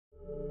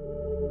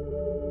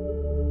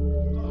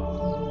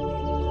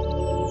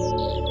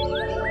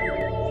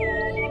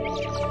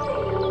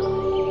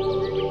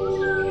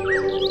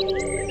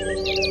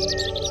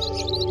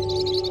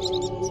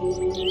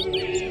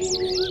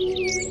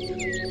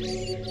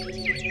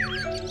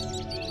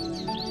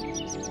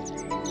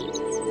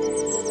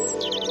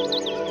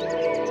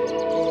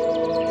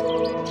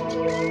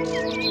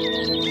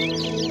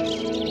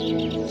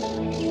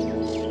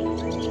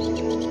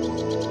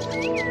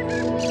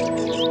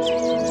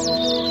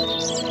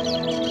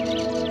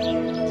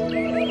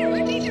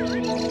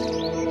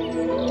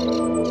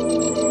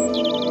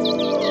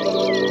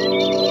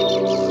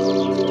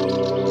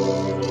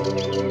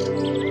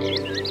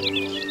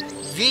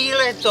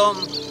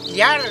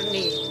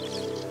jarným,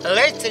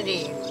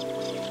 letným,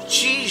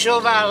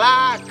 čížová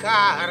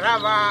láka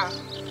hravá,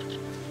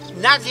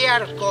 nad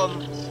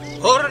jarkom,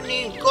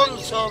 horným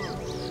koncom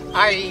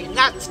aj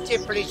nad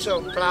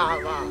teplicou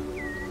pláva.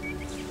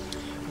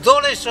 Do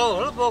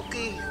lesov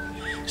hlbokých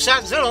sa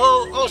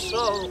dlhou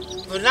osou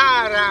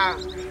vnára,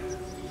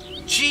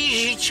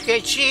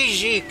 čížičke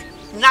čížik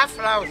na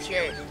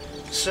flaute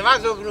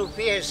svadobnú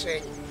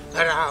pieseň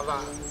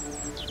hráva.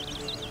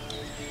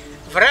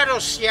 V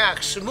radostiach,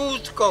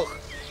 smútkoch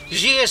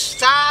žije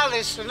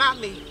stále s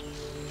nami,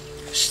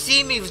 s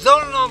tými v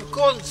dolnom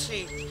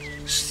konci,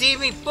 s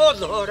tými pod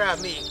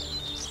horami.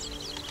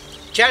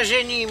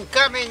 Ťažením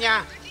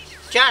kameňa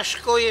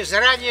ťažko je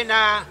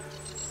zranená,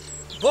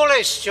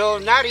 bolesťou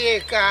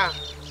narieka,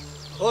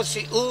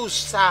 hoci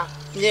ústa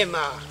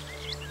nemá.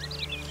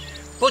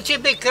 Po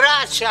tebe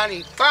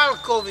kráčali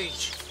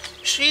Pálkovič,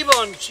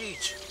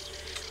 Šivončič,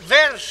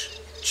 verš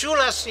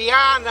čula si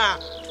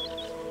Jána,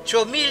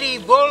 čo milý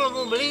bol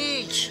mu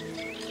mlíč,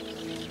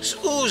 z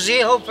úst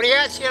jeho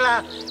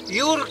priateľa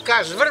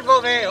Jurka z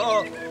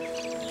Vrbového,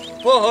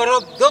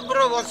 pohrob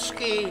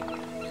dobrovodský,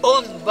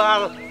 on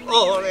dbal o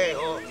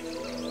holého.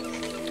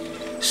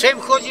 Sem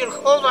chodil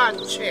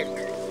Chovanček,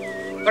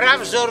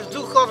 pravzor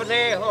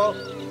duchovného,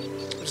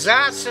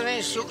 vzácne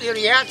sú i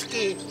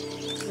riadky,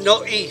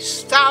 no i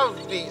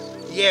stavby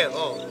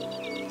jeho.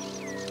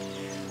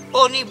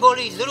 Oni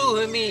boli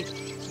druhmi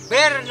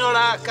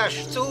Bernoláka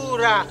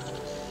Štúra,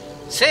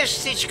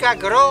 cestička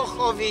k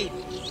Róchovi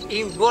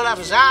im bola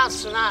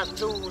vzácná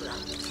túra.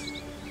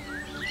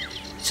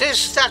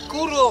 Cesta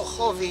ku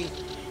Róchovi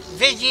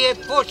vedie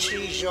po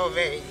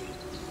Čížovej,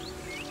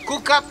 ku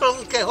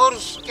kaplnke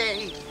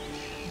horskej,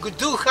 k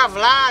ducha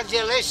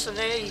vláde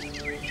lesnej.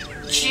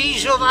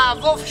 Čížová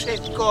vo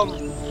všetkom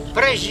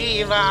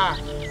prežíva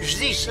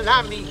vždy s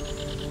nami.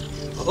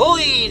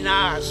 Hojí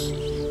nás,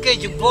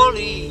 keď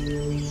bolí,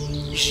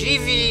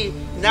 živí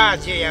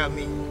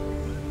nádejami.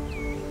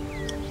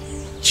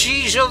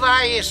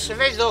 Čížová je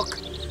svedok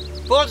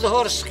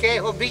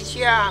podhorského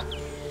bytia,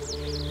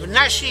 v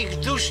našich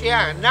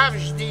dušiach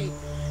navždy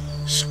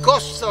s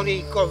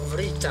kostolíkom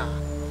vrytá.